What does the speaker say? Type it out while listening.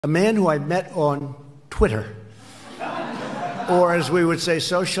A man who I met on Twitter, or as we would say,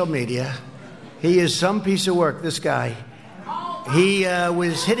 social media. He is some piece of work, this guy. He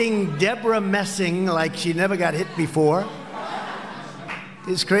was hitting Deborah Messing like she never got hit before.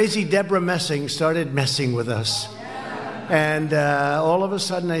 This crazy Deborah Messing started messing with us. And all of a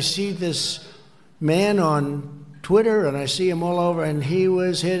sudden I see this man on Twitter, and I see him all over, and he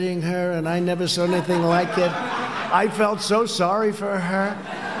was hitting her, and I never saw anything like it. I felt so sorry for her.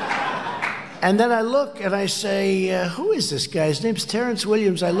 And then I look and I say, who is this guy? His name's Terrence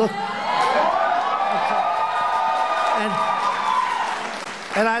Williams. I look.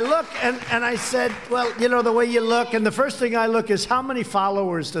 And I look and I said, well, you know, the way you look, and the first thing I look is, how many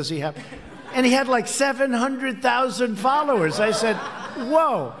followers does he have? And he had like 700,000 followers. I said,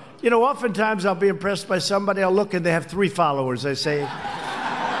 whoa. You know, oftentimes I'll be impressed by somebody, I'll look and they have 3 followers. I say,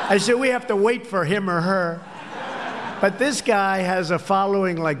 we have to wait for him or her. But this guy has a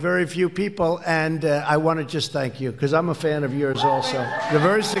following like very few people, and I want to just thank you, because I'm a fan of yours also. You're a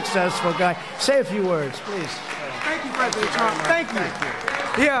very successful guy. Say a few words, please. Thank you, President Trump. Thank you.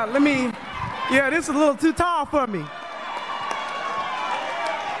 Yeah, this is a little too tall for me.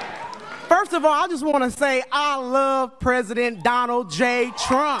 First of all, I just want to say I love President Donald J.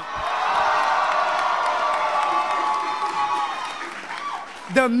 Trump.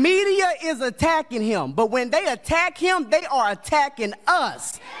 The media is attacking him, but when they attack him, they are attacking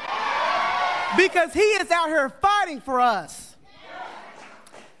us. Because he is out here fighting for us.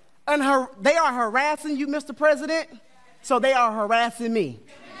 And they are harassing you, Mr. President, so they are harassing me.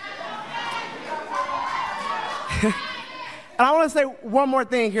 And I want to say one more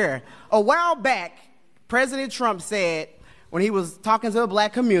thing here. A while back, President Trump said, when he was talking to the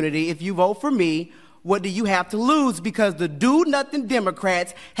black community, if you vote for me, what do you have to lose? Because the do-nothing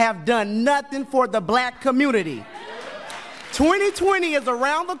Democrats have done nothing for the black community. 2020 is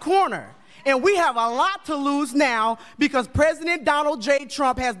around the corner, and we have a lot to lose now because President Donald J.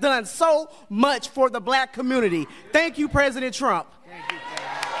 Trump has done so much for the black community. Thank you, President Trump. Thank you.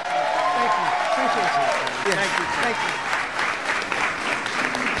 Thank you. Appreciate you. Yes. Thank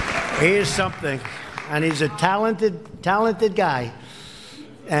you. He is something, and he's a talented guy.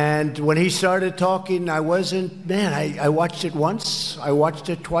 And when he started talking, I watched it once, I watched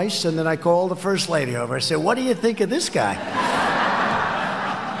it twice, and then I called the First Lady over. I said, what do you think of this guy?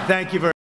 Thank you very much.